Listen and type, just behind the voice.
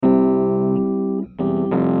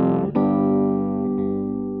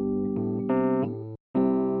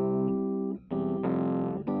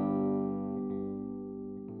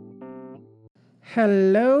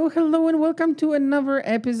Hello, and welcome to another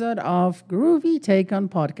episode of Groovy Take on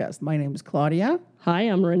Podcast. My name is Claudia. Hi,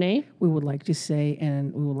 I'm Renee. We would like to say,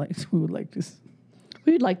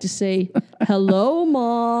 We'd like to say, hello,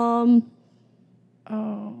 Mom.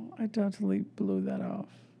 Oh, I totally blew that off.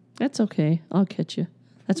 That's okay. I'll catch you.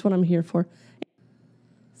 That's what I'm here for.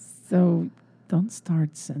 So don't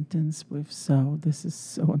start sentence with so. This is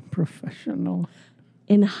so unprofessional.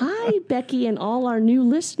 And hi, Becky, and all our new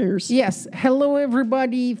listeners. Yes. Hello,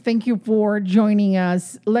 everybody. Thank you for joining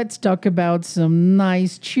us. Let's talk about some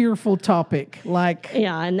nice, cheerful topic.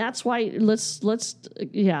 Yeah, and that's why let's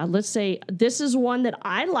say this is one that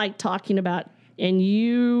I like talking about, and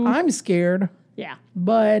you. I'm scared. Yeah.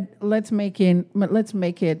 But let's make it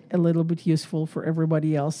a little bit useful for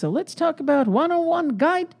everybody else. So let's talk about 101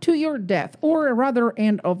 Guide to Your Death, or rather,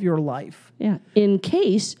 end of your life. Yeah. In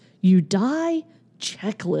case you die.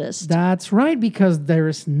 Checklist. That's right, because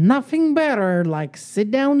there's nothing better like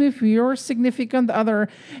sit down with your significant other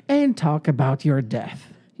and talk about your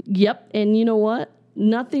death. Yep, and you know what?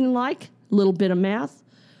 Nothing like a little bit of math.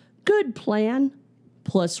 Good plan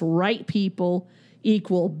plus right people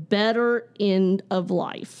equal better end of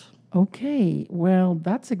life. Okay, well,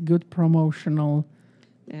 that's a good promotional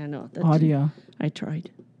audio. I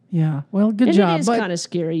tried. Yeah, well, good job. It is kind of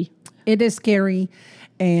scary. It is scary.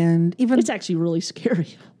 And even it's actually really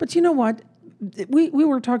scary. But you know what? We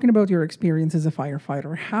were talking about your experience as a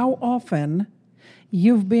firefighter. How often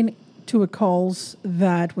you've been to a calls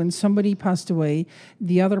that when somebody passed away,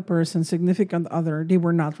 the other person, significant other, they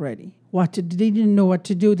were not ready. They didn't know what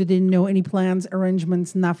to do. They didn't know any plans,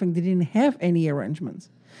 arrangements, nothing. They didn't have any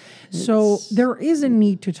arrangements. So there is a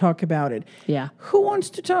need to talk about it. Yeah. Who wants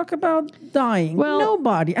to talk about dying? Well,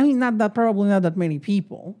 nobody. I mean, probably not that many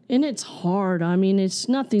people. And it's hard. I mean, it's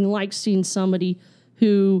nothing like seeing somebody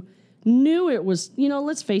who knew it was,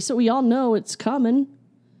 let's face it, we all know it's coming.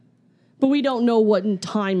 But we don't know what in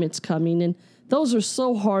time it's coming. And those are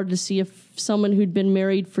so hard to see if someone who'd been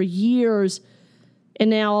married for years and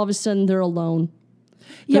now all of a sudden they're alone.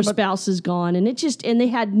 Their spouse is gone. And they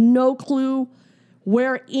had no clue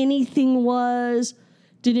where anything was,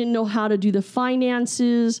 didn't know how to do the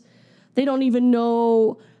finances. They don't even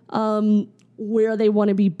know where they want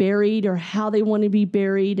to be buried or how they want to be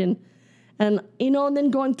buried. And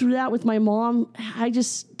then going through that with my mom,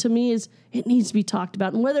 to me, it needs to be talked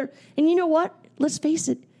about. And you know what? Let's face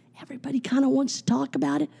it, everybody kind of wants to talk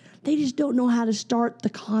about it. They just don't know how to start the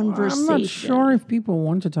conversation. I'm not sure if people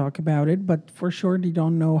want to talk about it, but for sure they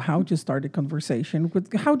don't know how to start a conversation.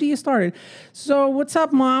 How do you start it? So, what's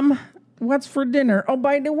up, Mom? What's for dinner? Oh,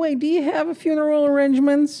 by the way, do you have funeral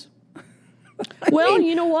arrangements? Well,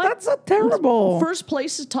 you know what? That's so terrible. First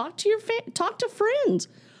place is talk to friends.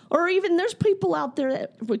 Or even there's people out there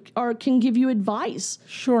that can give you advice.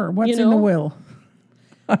 Sure. What's in the will?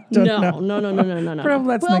 No. Probably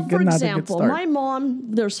that's well, not good, for not example, a good start. my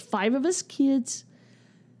mom, there's 5 of us kids,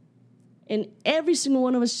 and every single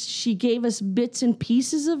one of us, she gave us bits and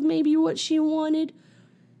pieces of maybe what she wanted.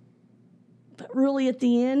 But really at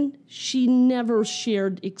the end, she never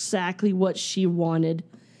shared exactly what she wanted.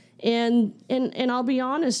 And I'll be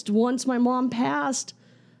honest, once my mom passed,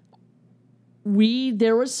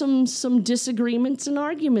 there was some disagreements and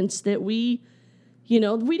arguments that we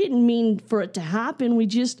didn't mean for it to happen.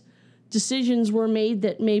 Decisions were made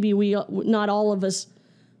that maybe not all of us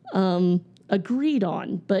agreed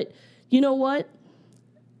on. But you know what?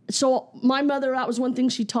 So my mother, that was one thing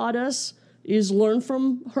she taught us, is learn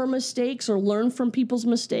from her mistakes or learn from people's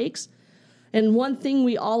mistakes. And one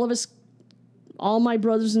thing all my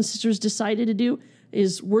brothers and sisters decided to do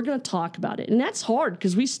is we're going to talk about it. And that's hard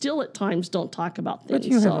because we still at times don't talk about things. But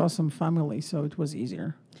you have awesome family, so it was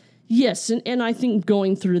easier. Yes, and I think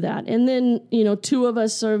going through that. And then, 2 of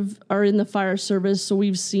us are in the fire service, so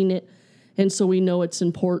we've seen it, and so we know it's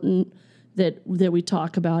important that we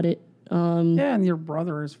talk about it. And your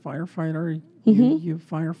brother is firefighter, you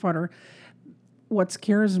firefighter. What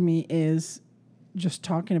scares me is just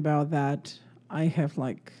talking about that, I have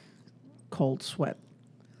cold sweat.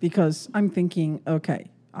 Because I'm thinking, okay,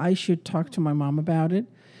 I should talk to my mom about it,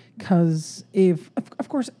 because of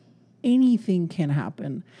course, anything can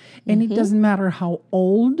happen. And it doesn't matter how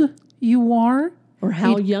old you are. Or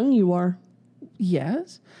how young you are.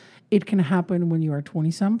 Yes. It can happen when you are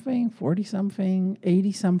 20-something, 40-something,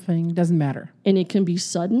 80-something. Doesn't matter. And it can be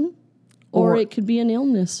sudden or it could be an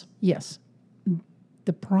illness. Yes.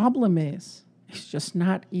 The problem is, it's just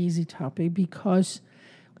not easy topic, because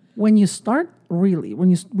when you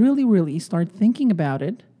really start thinking about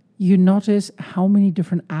it, you notice how many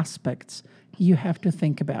different aspects you have to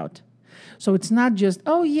think about. So it's not just,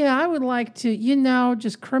 oh, yeah, I would like to,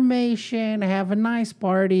 just cremation, have a nice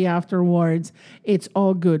party afterwards. It's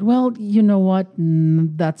all good. Well, you know what?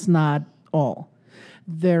 That's not all.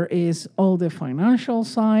 There is all the financial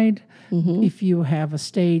side. If you have a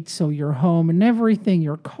estate, so your home and everything,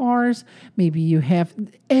 your cars, maybe you have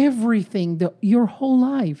everything, your whole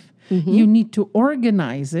life. You need to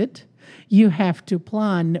organize it. You have to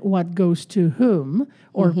plan what goes to whom,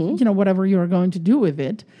 or whatever you're going to do with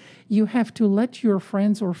it. You have to let your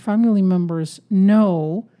friends or family members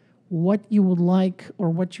know what you would like or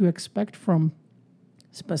what you expect from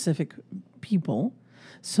specific people,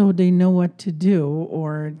 so they know what to do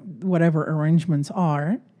or whatever arrangements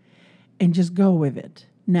are, and just go with it.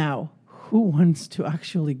 Now, who wants to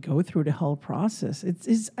actually go through the whole process?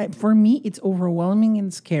 It's for me, it's overwhelming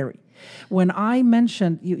and scary. When I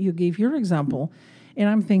mentioned, you gave your example, and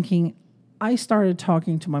I'm thinking, I started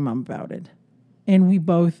talking to my mom about it. And we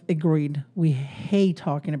both agreed we hate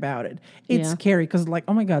talking about it. It's scary because, like,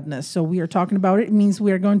 oh my goodness, so we are talking about it. It means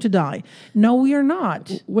we are going to die. No, we are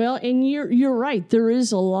not. Well, and you're right. There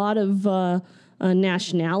is a lot of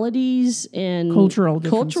nationalities and cultural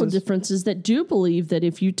differences that do believe that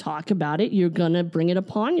if you talk about it, you're going to bring it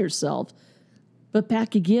upon yourself. But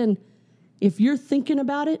back again, if you're thinking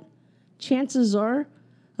about it, chances are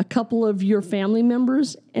a couple of your family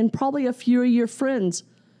members and probably a few of your friends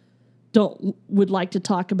would like to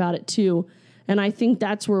talk about it too. And I think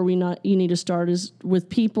that's where you need to start, is with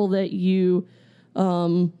people that you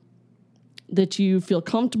feel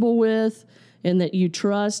comfortable with and that you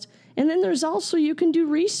trust. And then there's also, you can do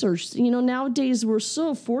research. Nowadays we're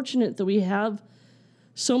so fortunate that we have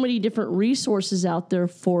so many different resources out there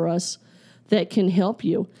for us that can help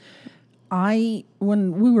you.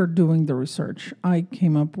 When we were doing the research, I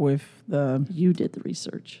came up with You did the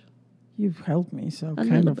research. You've helped me, so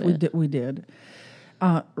we did.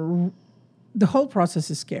 The whole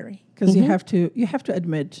process is scary because you have to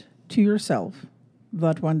admit to yourself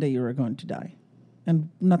that one day you are going to die, and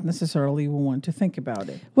not necessarily will want to think about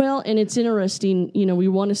it. Well, and it's interesting. We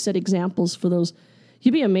want to set examples for those.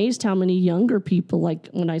 You'd be amazed how many younger people, like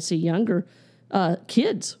when I say younger,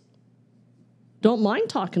 kids, don't mind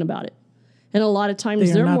talking about it. And a lot of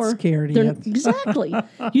times they're not more scared yet. Exactly.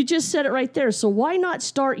 You just said it right there. So why not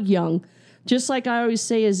start young? Just like I always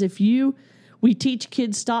say, is we teach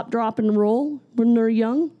kids stop, drop, and roll when they're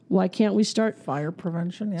young. Why can't we start fire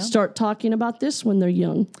prevention? Yeah. Start talking about this when they're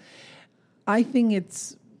young. I think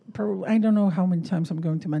it's probably, I don't know how many times I'm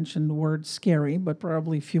going to mention the word scary, but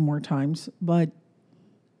probably a few more times. But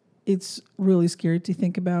it's really scary to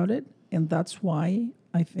think about it, and that's why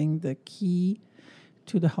I think the key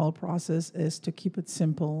to the whole process is to keep it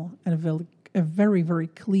simple and a very, very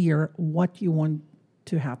clear what you want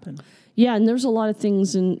to happen. Yeah, and there's a lot of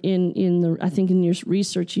things I think in your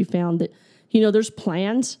research you found that, there's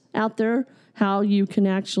plans out there how you can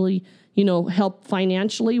actually, help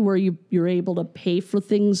financially, where you're able to pay for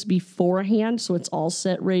things beforehand, so it's all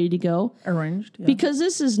set, ready to go. Arranged, yeah. Because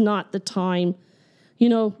this is not the time,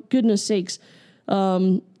 goodness sakes,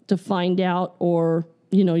 to find out, or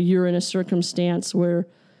you're in a circumstance where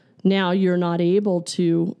now you're not able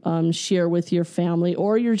to share with your family,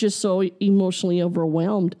 or you're just so emotionally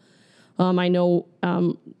overwhelmed. I know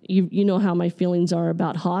you know how my feelings are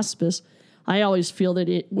about hospice. I always feel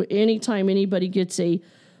that anytime anybody gets a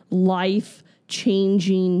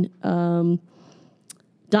life-changing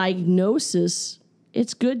diagnosis,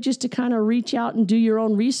 it's good just to kind of reach out and do your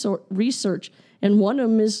own research. And one of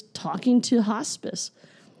them is talking to hospice.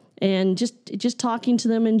 And just talking to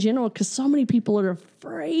them in general, because so many people are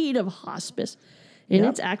afraid of hospice. And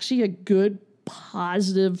It's actually a good,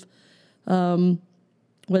 positive,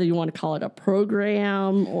 whether you want to call it a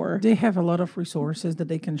program or... They have a lot of resources that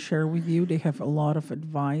they can share with you. They have a lot of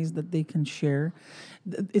advice that they can share.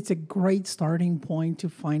 It's a great starting point to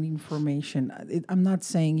find information. I'm not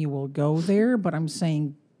saying you will go there, but I'm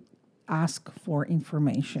saying ask for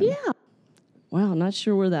information. Yeah. Wow, not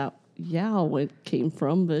sure where that... it came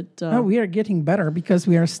from, but... we are getting better because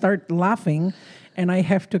we start laughing, and I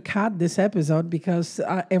have to cut this episode because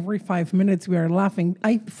every 5 minutes we are laughing.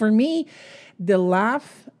 For me, the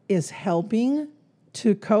laugh is helping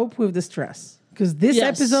to cope with the stress, because this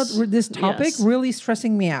episode, this topic really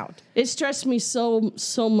stressing me out. It stressed me so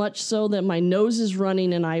much so that my nose is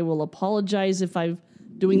running, and I will apologize if I'm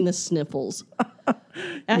doing the sniffles.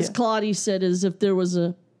 As Claudia said, as if there was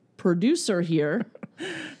a producer here...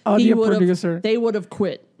 They would have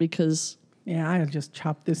quit because... Yeah, I'll just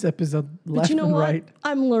chop this episode left and right.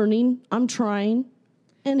 I'm learning. I'm trying.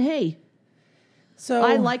 And hey, so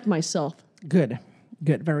I like myself. Good.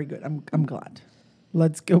 Very good. I'm glad.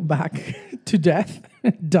 let's go back to death,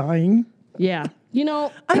 dying. Yeah. You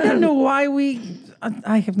know, I don't know why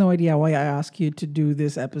I have no idea why I asked you to do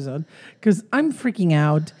this episode because I'm freaking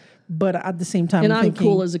out, but at the same time, and I'm I'm thinking,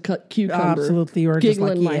 cool as a cucumber. absolutely, or just like,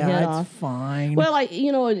 giggling my head yeah, off. it's fine. Well,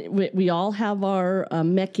 we all have our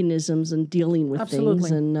mechanisms in dealing with Absolutely.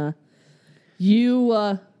 things, and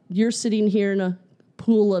you're sitting here in a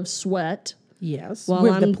pool of sweat, yes, while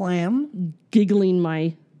with I'm the plan giggling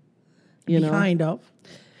my, behind of.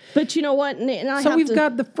 But you know what? And I So have we've to,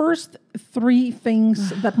 got the first 3 things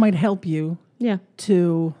that might help you yeah.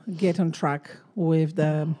 to get on track with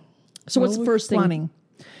the. So what's the with first thing? planning?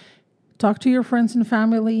 Talk to your friends and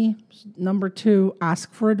family. Number 2,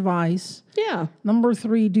 ask for advice. Yeah. Number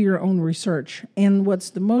 3, do your own research. And what's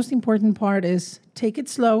the most important part is take it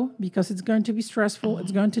slow because it's going to be stressful.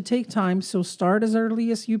 It's going to take time. So start as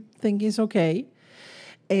early as you think is okay.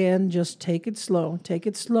 And just take it slow. Take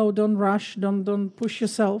it slow. Don't rush. Don't push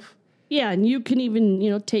yourself. Yeah, and you can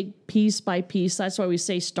even, take piece by piece. That's why we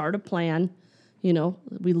say start a plan. We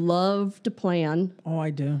love to plan. Oh,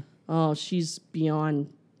 I do. Oh, she's beyond.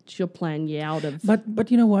 She'll plan you out of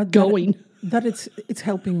But you know what? going. That it's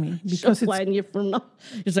helping me She'll because it's plan you from not.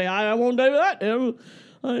 You say, I won't do that.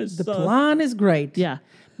 the plan is great. Yeah.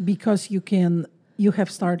 Because you have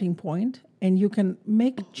starting point and you can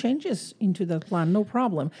make changes into that plan, no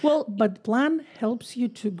problem. Well, but plan helps you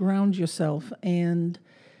to ground yourself and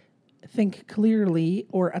think clearly,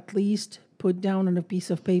 or at least put down on a piece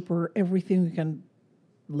of paper everything you can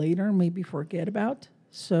later maybe forget about.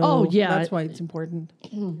 So Oh, yeah. that's why it's important.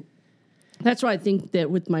 That's why I think that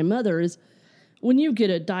with my mother is when you get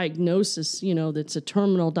a diagnosis, that's a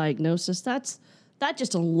terminal diagnosis, that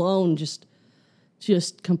just alone just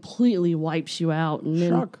completely wipes you out. And then,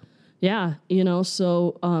 Shock. yeah,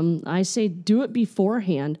 so I say do it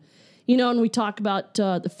beforehand. And we talk about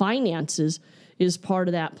the finances is part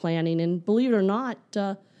of that planning. And believe it or not,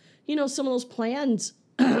 some of those plans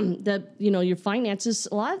that, your finances,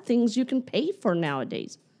 a lot of things you can pay for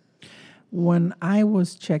nowadays. When I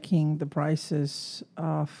was checking the prices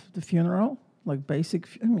of the funeral, like basic.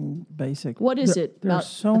 What is it? There's About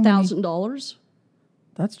so many. $1,000?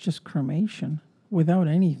 That's just cremation without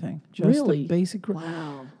anything. Just Really? the basic.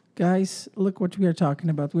 Wow. Guys, look what we are talking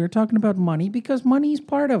about. We are talking about money because money is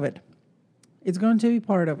part of it. It's going to be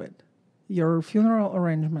part of it. Your funeral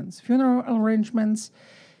arrangements.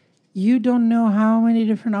 You don't know how many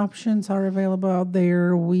different options are available out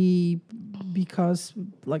there. Because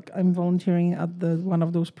like I'm volunteering at one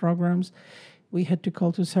of those programs, we had to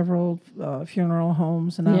call to several funeral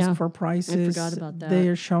homes and ask for prices. I forgot about that. They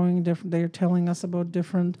are showing different. They are telling us about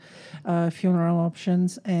different funeral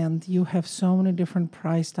options, and you have so many different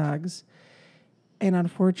price tags. And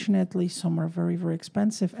unfortunately, some are very, very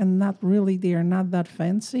expensive, and they are not that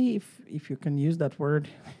fancy, if you can use that word.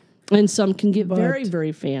 And some can get But- very,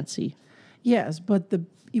 very fancy. Yes, but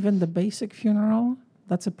even the basic funeral,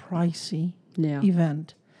 that's a pricey Yeah.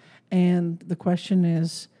 event. And the question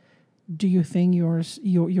is, do you think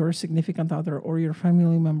your significant other or your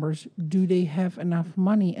family members, do they have enough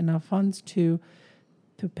money, enough funds to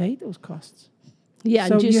pay those costs? Yeah.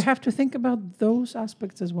 So and you have to think about those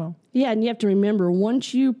aspects as well. yeah, and you have to remember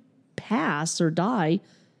once you pass or die,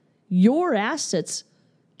 your assets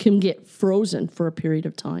can get frozen for a period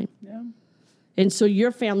of time. Yeah. And so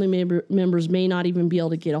your family members may not even be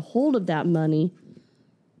able to get a hold of that money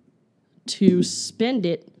to spend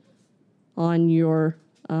it on your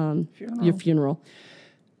funeral.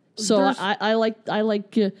 So There's- I like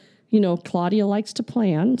Claudia likes to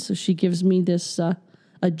plan, so she gives me this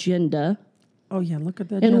agenda. Oh yeah, look at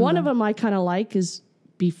that. And one agenda. of them I kind of like is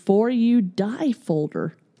before you die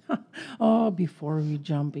folder. Oh, before you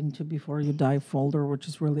die folder, which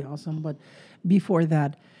is really awesome. But before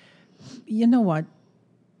that, you know what?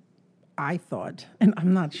 I thought, and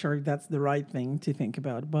I'm not sure if that's the right thing to think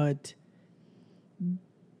about, but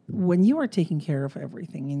when you are taking care of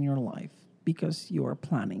everything in your life because you are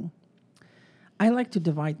planning, I like to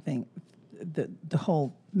divide the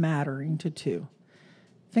whole matter into 2.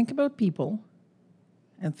 Think about people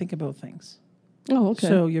and think about things. Oh, okay.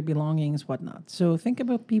 So your belongings, whatnot. So think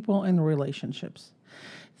about people and relationships.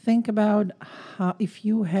 Think about how, if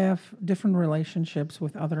you have different relationships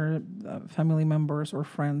with other family members or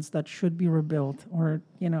friends that should be rebuilt, or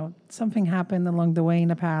something happened along the way in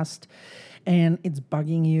the past, and it's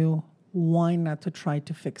bugging you. Why not to try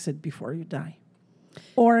to fix it before you die?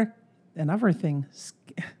 Or another thing,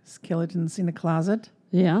 skeletons in the closet.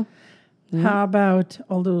 yeah. How about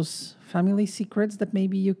all those family secrets that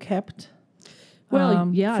maybe you kept? Well,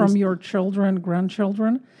 from your children,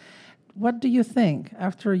 grandchildren. What do you think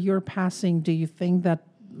after your passing? Do you think that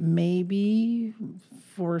maybe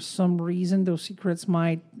for some reason those secrets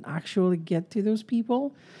might actually get to those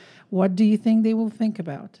people, what do you think they will think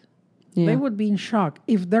about? Yeah. They would be in shock.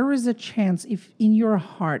 If there is a chance, if in your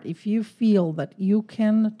heart, if you feel that you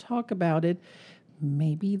can talk about it,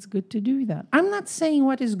 maybe it's good to do that. I'm not saying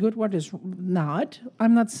what is good, what is not.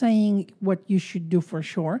 I'm not saying what you should do for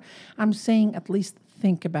sure. I'm saying at least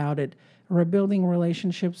think about it. Rebuilding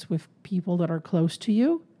relationships with people that are close to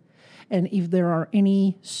you. And if there are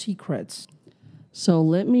any secrets. So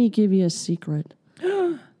let me give you a secret.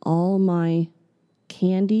 All my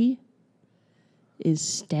candy is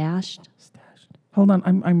stashed Hold on,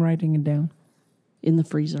 I'm writing it down. in the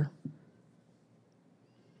freezer.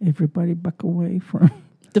 Everybody back away from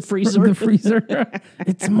The freezer. the freezer.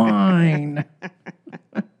 It's mine.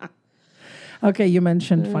 Okay, you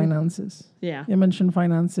mentioned finances. Yeah. You mentioned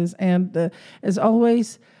finances. And as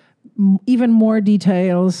always, even more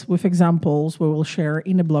details with examples we will share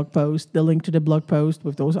in the blog post, the link to the blog post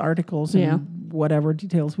with those articles and Yeah. whatever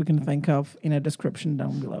details we can think of in a description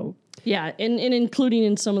down below. Yeah, and including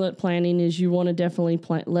in some of that planning is you want to definitely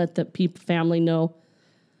let the family know,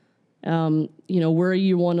 where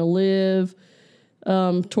you want to live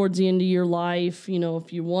towards the end of your life.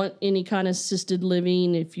 If you want any kind of assisted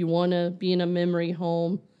living, if you want to be in a memory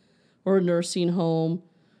home or a nursing home,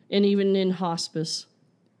 and even in hospice.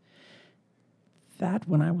 That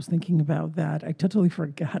when I was thinking about that, I totally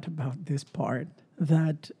forgot about this part.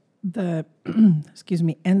 That the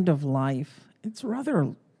end of life.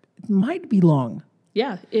 It might be long.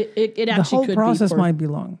 Yeah, it actually The whole could process be might be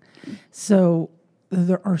long. So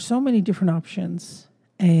there are so many different options,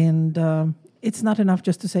 and it's not enough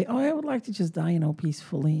just to say, "Oh, I would like to just die,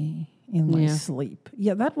 peacefully in my sleep."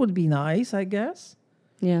 Yeah, that would be nice, I guess.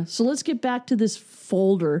 Yeah. So let's get back to this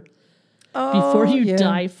folder. Before you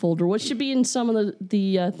die folder. What should be in some of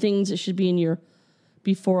the things that should be in your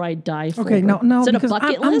before I die folder? Okay, no, Is it a because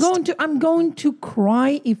bucket I'm list? going to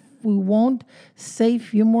cry if we won't say a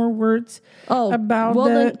few more words about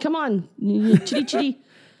then come on. Chitty chitty.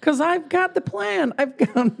 because I've got the plan. I've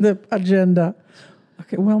got the agenda.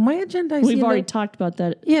 Okay, well, my agenda is... We've already talked about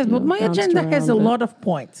that. Yes, but my bounced agenda has a around, but- lot of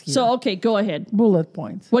points here. So, okay, go ahead. Bullet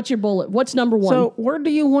points. What's your bullet? What's number one? So where do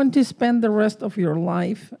you want to spend the rest of your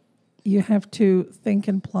life? You have to think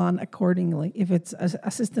and plan accordingly. If it's an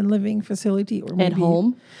assisted living facility or maybe, At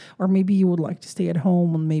home? Or maybe you would like to stay at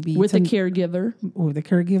home and maybe... With a caregiver. With a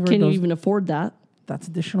caregiver. Can you even afford that? That's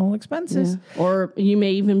additional expenses. Or you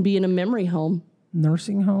may even be in a memory home.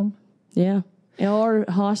 Nursing home. Yeah. Or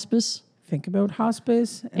hospice. Think about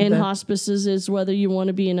hospice. And hospices is whether you want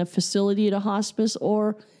to be in a facility at a hospice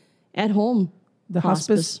or at home. The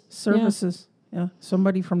hospice services. Yeah.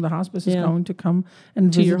 Somebody from the hospice is going to come and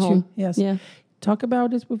visit your home. you. Yes. Yeah. Talk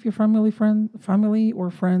about it with your family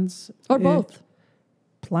or friends. Or both.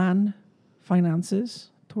 Plan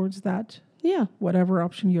finances towards that. Yeah. Whatever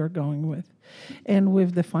option you're going with. And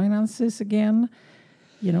with the finances again,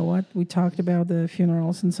 you know what? We talked about the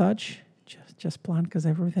funerals and such. Just plan because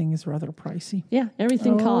everything is rather pricey. Yeah,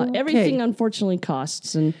 everything costs. Everything unfortunately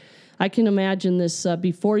costs, and I can imagine this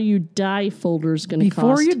before you die folder is going to cost.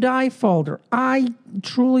 Before you die folder, I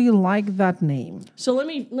truly like that name. So let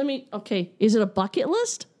me. Okay, is it a bucket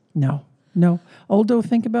list? No. Although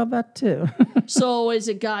think about that too. So is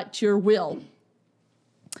it got your will?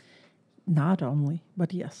 Not only,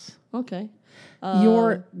 but yes. Okay.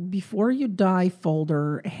 Your before you die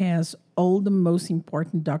folder has all the most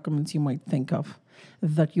important documents you might think of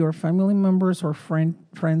that your family members or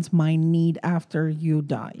friends might need after you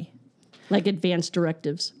die. Like advanced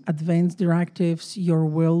directives. Advanced directives, your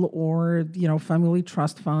will, or family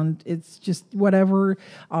trust fund. It's just whatever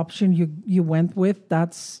option you went with.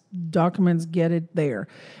 That's documents. Get it there.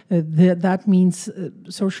 That means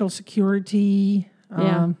Social Security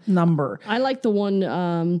number. I like the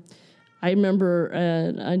one. I remember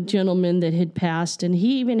a gentleman that had passed, and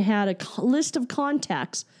he even had a list of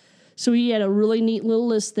contacts. So he had a really neat little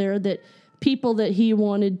list there that people that he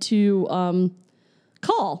wanted to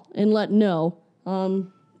call and let know.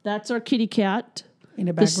 That's our kitty cat, In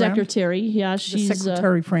the the background. secretary. Yeah, she's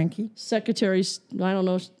Secretary Frankie. secretary's. I don't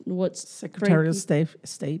know what's Secretary of Frankie.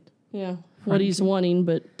 State. Yeah, what he's wanting,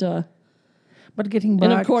 but But getting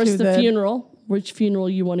back and of course to the funeral. Which funeral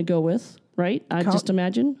you want to go with, right? I just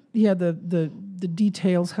imagine the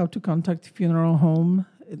details how to contact the funeral home.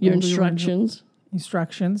 your all the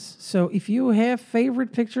instructions So if you have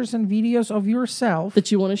favorite pictures and videos of yourself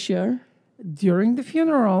that you want to share, during the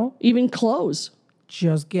funeral, even clothes.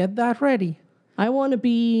 just get that ready. I want to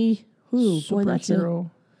be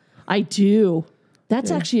Superhero. I do. That's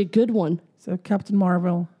actually a good one. So Captain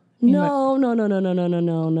Marvel. No.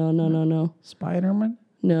 Spider-Man.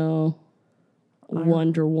 No.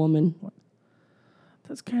 Wonder Woman.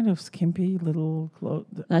 That's kind of skimpy little clothes.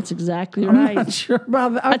 That's exactly I'm right. not sure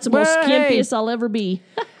about that. That's the most Hey! skimpiest I'll ever be.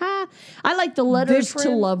 I like the letters to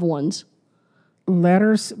Different- loved ones.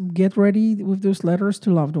 Letters, get ready with those letters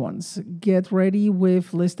to loved ones. Get ready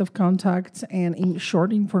with list of contacts and in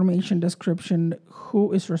short information description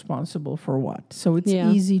who is responsible for what. So it's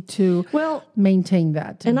Yeah. easy to Well, maintain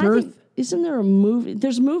that. and I think, isn't there a movie?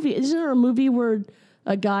 Isn't there a movie where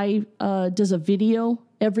a guy does a video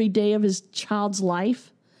every day of his child's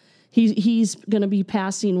life? He's going to be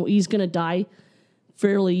passing. He's going to die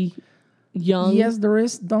fairly young. Yes, there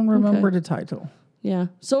is. Don't remember the title. Yeah.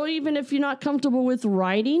 So even if you're not comfortable with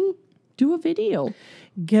writing, do a video.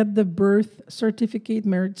 Get the birth certificate,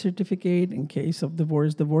 marriage certificate, in case of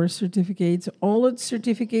divorce certificates, all the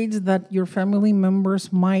certificates that your family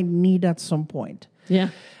members might need at some point. Yeah.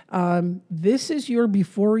 This is your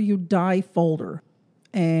before you die folder.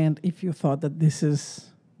 And if you thought that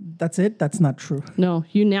that's it, that's not true. No,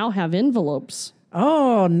 you now have envelopes.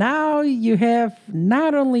 Oh, now you have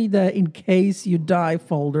not only the in case you die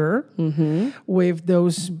folder with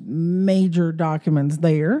those major documents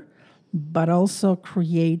there, but also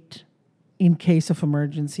create in case of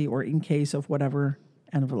emergency or in case of whatever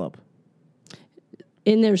envelope.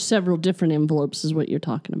 And there's several different envelopes is what you're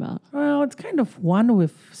talking about. Well, it's kind of one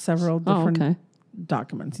with several different okay.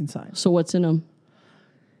 documents inside. So what's in them?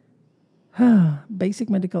 Basic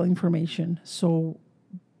medical information. So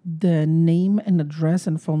the name and address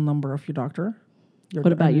and phone number of your doctor.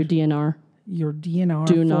 What about your DNR? Your DNR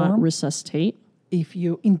Do form. not resuscitate. If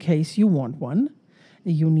you, in case you want one,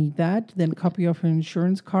 you need that. Then copy of your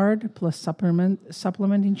insurance card plus supplement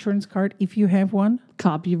insurance card if you have one,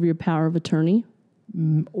 Copy of your power of attorney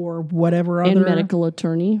or whatever and other. medical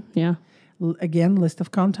attorney. Yeah. Again, list of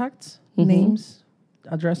contacts, names,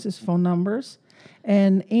 addresses, phone numbers,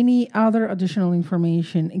 and any other additional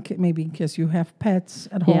information. Maybe in case you have pets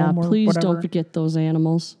at Yeah. home or Please whatever. don't forget those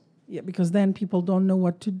animals. Yeah, because then people don't know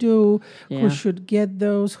what to do, Yeah. who should get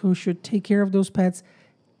those, who should take care of those pets.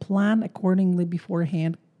 Plan accordingly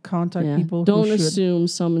beforehand. Contact Yeah. people Don't who should. assume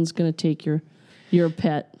someone's going to take your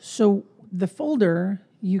pet. So the folder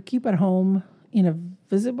you keep at home in a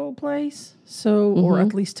visible place. So, or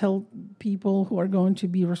at least tell people who are going to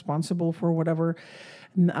be responsible for whatever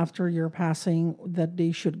after your passing that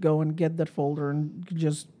they should go and get that folder and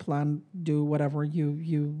just do whatever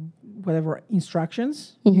whatever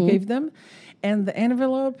instructions you gave them. And the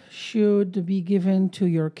envelope should be given to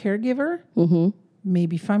your caregiver,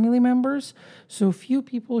 maybe family members. So few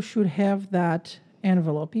people should have that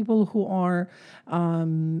envelope. People who are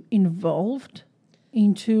involved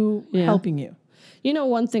into helping you. You know,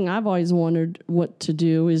 one thing I've always wondered what to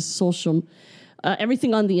do is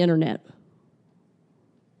everything on the internet.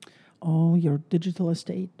 Oh, your digital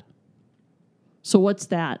estate. So what's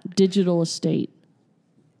that? Digital estate.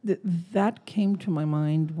 That came to my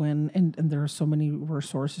mind and there are so many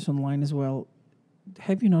resources online as well.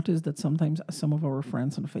 Have you noticed that sometimes some of our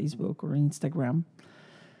friends on Facebook or Instagram,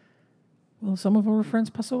 well, some of our friends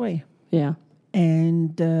pass away, Yeah.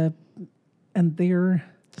 and their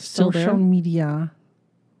Still social there? media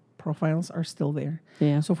profiles are still there.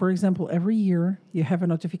 Yeah. So, for example, every year you have a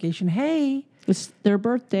notification, hey, It's their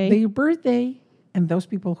birthday. their birthday. And those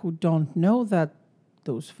people who don't know that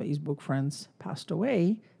those Facebook friends passed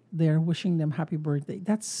away, they're wishing them happy birthday.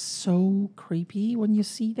 That's so creepy when you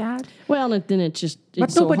see that. Well, and then it's so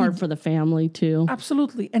nobody hard for the family too.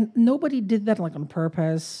 Absolutely. And nobody did that like on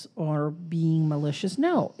purpose or being malicious.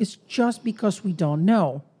 No, it's just because we don't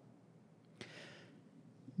know.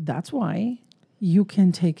 That's why you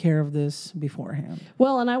can take care of this beforehand.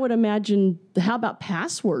 Well, and I would imagine, how about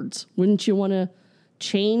passwords? Wouldn't you want to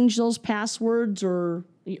change those passwords or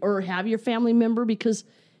have your family member, because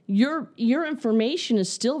your information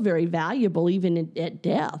is still very valuable even at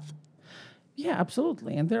death. Yeah,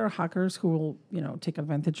 absolutely. And there are hackers who will, take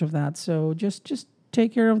advantage of that. So just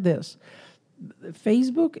take care of this.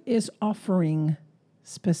 Facebook is offering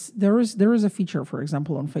there is a feature, for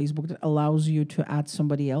example, on Facebook that allows you to add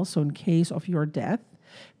somebody else. So in case of your death,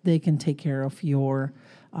 they can take care of your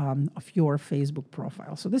Facebook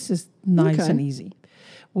profile. So this is nice and easy.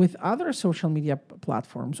 With other social media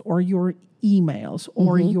platforms or your emails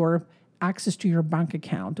or your access to your bank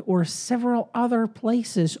account or several other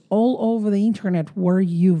places all over the internet where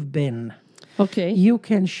you've been, Okay. you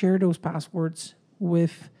can share those passwords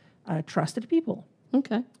with trusted people.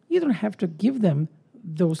 Okay. You don't have to give them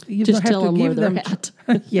those. You Just don't tell have to them where give they're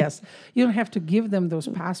them. at. Yes, you don't have to give them those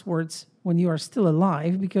passwords when you are still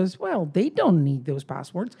alive because, well, they don't need those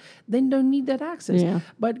passwords. They don't need that access. Yeah.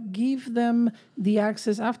 But give them the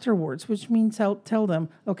access afterwards, which means tell them,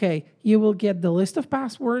 okay, you will get the list of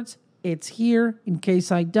passwords. It's here in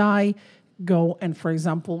case I die. Go and, for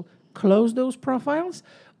example, close those profiles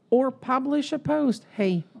or publish a post.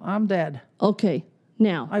 Hey, I'm dead. Okay,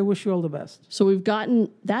 now, I wish you all the best. so we've gotten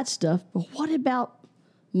that stuff, but what about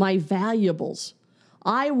my valuables?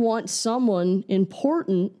 I want someone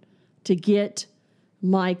important to get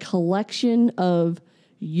my collection of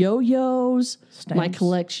yo-yos, my Stamps?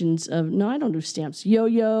 collections of, no, I don't do stamps,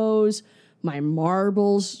 yo-yos, my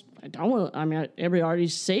marbles. Every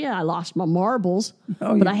artist say I lost my marbles,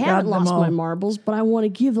 Oh, but you I haven't got them lost my all. marbles, but I want to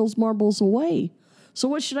give those marbles away. So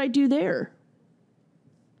what should I do there?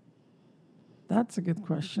 That's a good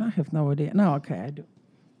question. I have no idea. No, okay, I do.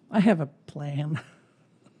 I have a plan.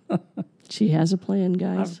 She has a plan,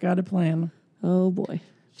 guys. I've got a plan. Oh boy.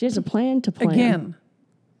 She has a plan to plan. Again,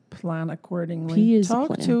 plan accordingly. He is a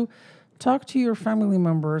talk plan. talk to your family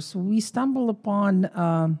members. We stumbled upon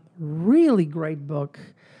a really great book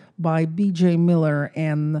by B.J. Miller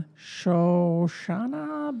and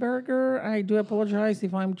Shoshana Berger. I do apologize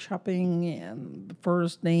if I'm chopping in the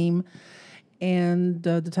first name. And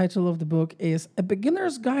the title of the book is A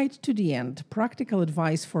Beginner's Guide to the End, Practical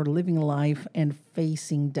Advice for Living Life and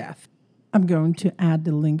Facing Death. I'm going to add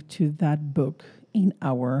the link to that book in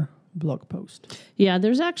our blog post. Yeah,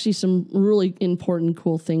 there's actually some really important,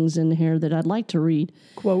 cool things in here that I'd like to read.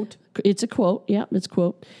 Quote, It's a quote. Yeah, it's a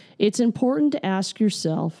quote. It's important to ask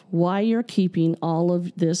yourself why you're keeping all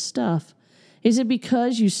of this stuff. Is it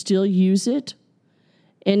because you still use it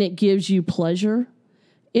and it gives you pleasure?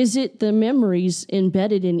 Is it the memories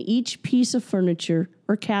embedded in each piece of furniture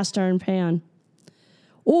or cast iron pan?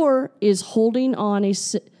 Or is holding on a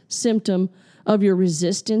symptom of your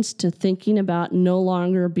resistance to thinking about no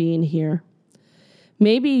longer being here?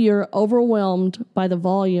 Maybe you're overwhelmed by the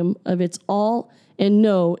volume of it's all and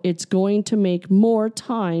know it's going to make more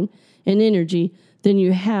time and energy than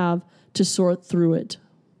you have to sort through it.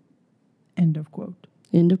 end of quote.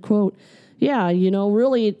 End of quote. Yeah,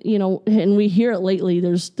 really, and we hear it lately.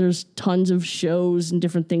 There's tons of shows and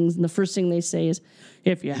different things, and the first thing they say is,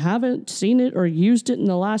 if you haven't seen it or used it in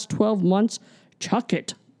the last 12 months, chuck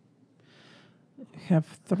it. Have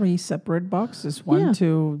 3 separate boxes, one Yeah.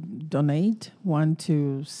 to donate, one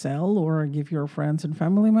to sell or give your friends and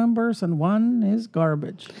family members, and one is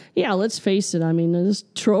garbage. Yeah, let's face it. I mean, those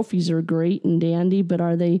trophies are great and dandy, but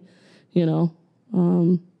are they,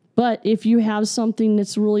 but if you have something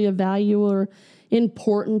that's really of value or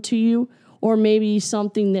important to you, or maybe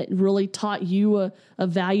something that really taught you a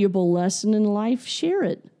valuable lesson in life, share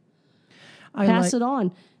it. Pass it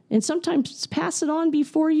on. And sometimes pass it on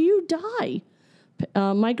before you die.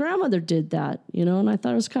 My grandmother did that, and I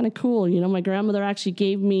thought it was kind of cool. My grandmother actually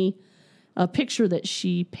gave me a picture that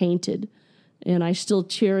she painted, and I still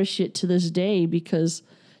cherish it to this day because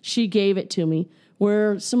she gave it to me,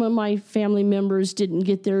 where some of my family members didn't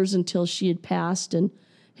get theirs until she had passed and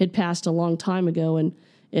had passed a long time ago, and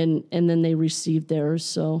then they received theirs.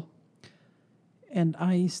 So, And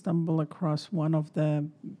I stumble across one of the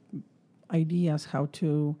ideas how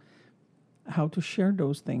to share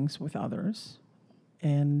those things with others.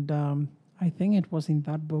 And I think it was in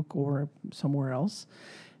that book or somewhere else.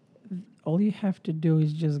 All you have to do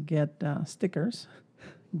is just get stickers.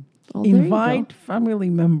 there you go. Invite family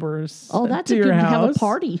members That's to a your good house. have a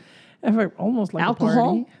party. Almost like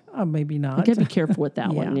Alcohol? a party. Maybe not. You gotta be careful with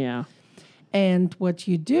that Yeah. one. Yeah. And what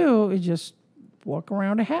you do is just walk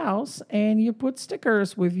around a house and you put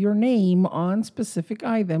stickers with your name on specific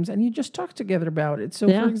items and you just talk together about it. So,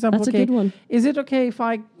 Yeah, for example, that's a good one. is it okay if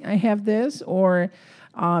I have this? Or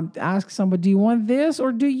ask somebody, do you want this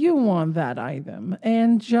or do you want that item?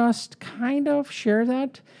 And just kind of share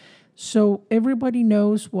that so everybody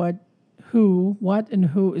knows what and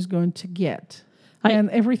who is going to get. And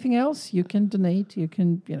everything else you can donate, you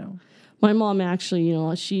can. My mom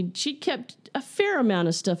actually, she kept a fair amount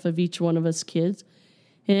of stuff of each one of us kids.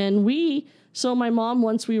 And so my mom,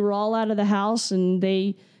 once we were all out of the house and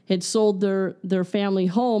they had sold their family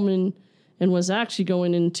home and was actually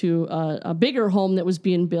going into a bigger home that was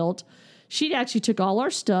being built, she actually took all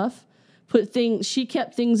our stuff, she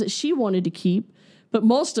kept things that she wanted to keep, but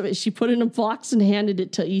most of it she put in a box and handed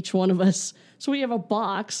it to each one of us. So we have a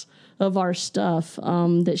box of our stuff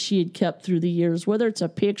that she had kept through the years, whether it's a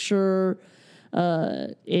picture,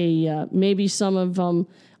 maybe some of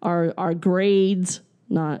our grades.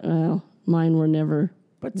 Not mine were never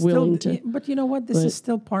But willing still, to. but you know what? This is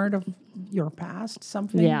still part of your past,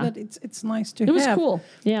 something Yeah. that it's nice to It was have. cool.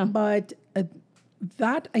 Yeah. But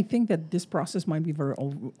that I think that this process might be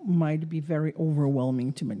very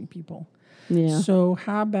overwhelming to many people. Yeah. So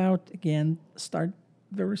how about again start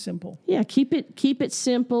very simple. Yeah, keep it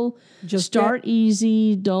simple. Just Start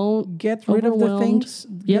easy. Don't Get rid of the overwhelmed. things.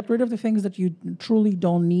 Yep. Get rid of the things that you truly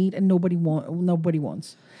don't need and nobody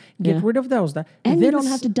wants. Get Yeah. rid of those. And you then don't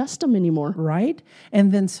have to dust them anymore. right?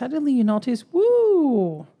 And then suddenly you notice,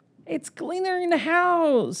 woo, it's cleaner in the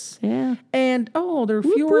house. Yeah. And there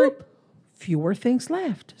are fewer things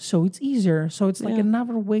left. So it's easier. So it's like Yeah.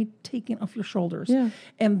 another weight taken off your shoulders. Yeah.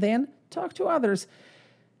 And then talk to others.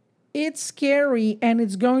 It's scary and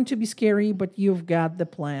it's going to be scary, but you've got the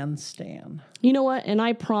plan, Stan. You know what? And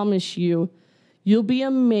I promise you, you'll be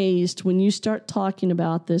amazed when you start talking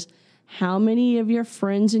about this, how many of your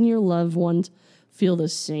friends and your loved ones feel the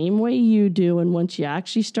same way you do. And once you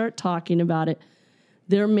actually start talking about it,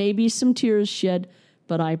 there may be some tears shed,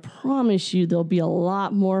 but I promise you there'll be a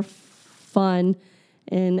lot more fun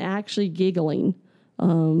and actually giggling.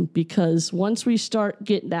 Because once we start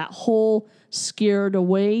getting that whole scared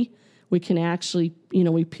away, we can actually,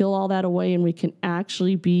 we peel all that away and we can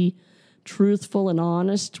actually be truthful and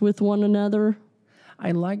honest with one another.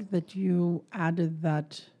 I like that you added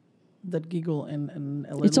that giggle and a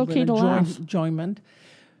little It's okay bit to of laugh. enjoyment.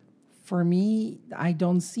 For me, I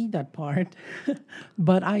don't see that part,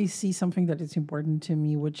 but I see something that is important to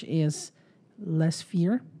me, which is less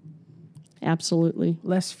fear, Absolutely.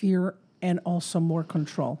 and also more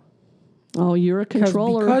control. Oh, you're a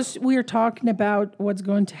controller. Because we are talking about what's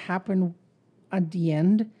going to happen at the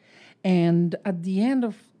end, and at the end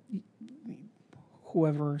of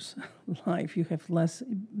whoever's life, you have less.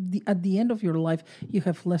 At the end of your life, you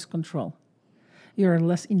have less control. You're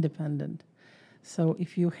less independent. So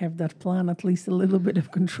if you have that plan, at least a little bit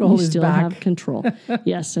of control you is still back. have control.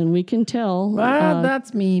 Yes, and we can tell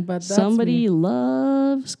That's me. But that's somebody me.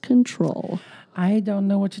 loves control. I don't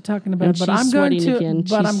know what you're talking about, And but she's I'm going sweating to. again.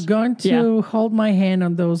 But I'm She's- going to hold my hand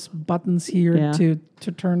on those buttons here Yeah. to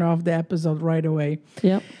turn off the episode right away.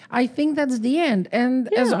 Yep. I think that's the end.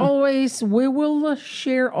 And as Yeah. always, we will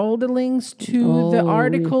share all the links to the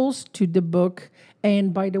articles, to the book.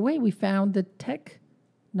 And by the way, we found the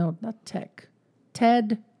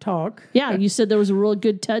TED Talk. Yeah, you said there was a real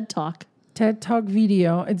good TED Talk. TED Talk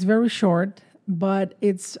video. It's very short, but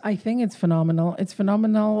I think it's phenomenal. It's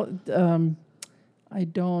phenomenal. I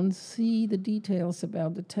don't see the details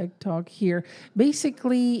about the TED Talk here.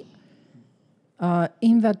 Basically,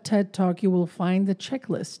 in that TED Talk, you will find the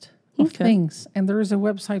checklist of things. And there is a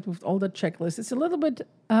website with all the checklists. It's a little bit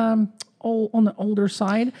all on the older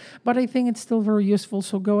side, but I think it's still very useful.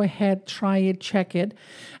 So go ahead, try it, check it.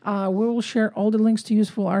 We will share all the links to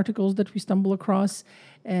useful articles that we stumble across.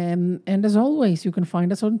 And as always, you can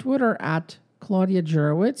find us on Twitter at Claudia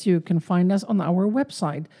Jurowitz. You can find us on our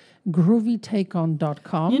website,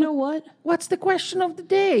 groovytakeon.com. You know what? What's the question of the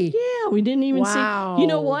day? Yeah, we didn't even Wow. say. You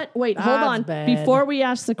know what? Wait, hold That's on. bad. Before we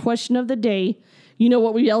ask the question of the day, you know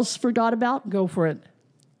what we else forgot about? Go for it.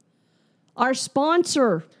 Our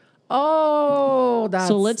sponsor. Oh, that's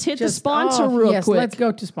So let's hit the sponsor real yes, quick. let's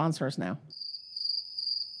go to sponsors now.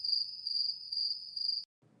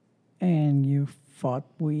 And you thought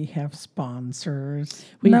we have sponsors.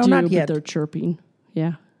 We no, do, not but yet. they're chirping.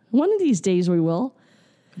 Yeah. One of these days we will.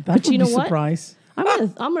 That but would you know be what? surprise.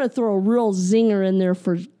 I'm gonna throw a real zinger in there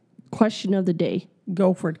for question of the day.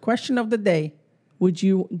 Go for it. Question of the day.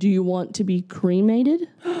 Do you want to be cremated?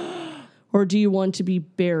 Or do you want to be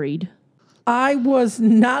buried? I was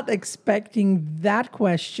not expecting that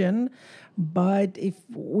question, but if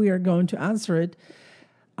we are going to answer it,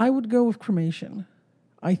 I would go with cremation.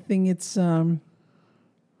 I think it's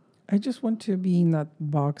I just want to be in that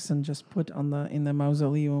box and just put in the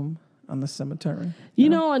mausoleum on the cemetery. You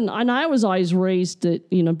know, and I was always raised that,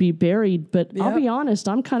 be buried, but I'll Yep. be honest,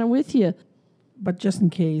 I'm kind of with you. But just in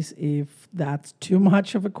case if that's too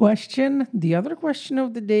much of a question, the other question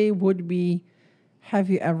of the day would be, have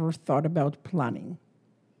you ever thought about planning?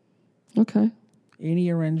 Okay. Any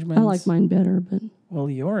arrangements? I like mine better, but Well,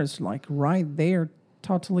 yours, like right there,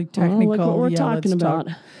 totally well, technical. look what we're Yeah, talking let's talk.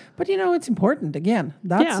 about. But it's important. Again,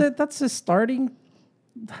 that's Yeah. it. That's a starting.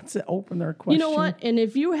 That's an opener question. You know what? And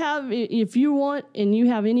if you want and you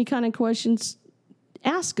have any kind of questions,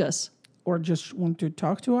 ask us. Or just want to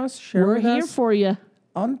talk to us, share We're with here us for you.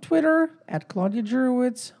 on Twitter at Claudia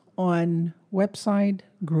Jurowitz, on website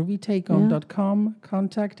groovytakeon.com.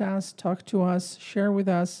 Contact us, talk to us, share with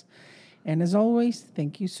us. And as always,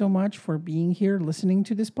 thank you so much for being here, listening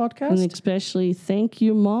to this podcast. And especially thank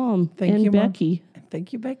you, Mom Thank and you, Mom. Becky. And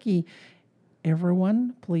thank you, Becky.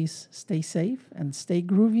 Everyone, please stay safe and stay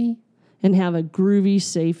groovy. and have a groovy,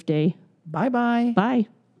 safe day. Bye-bye. Bye.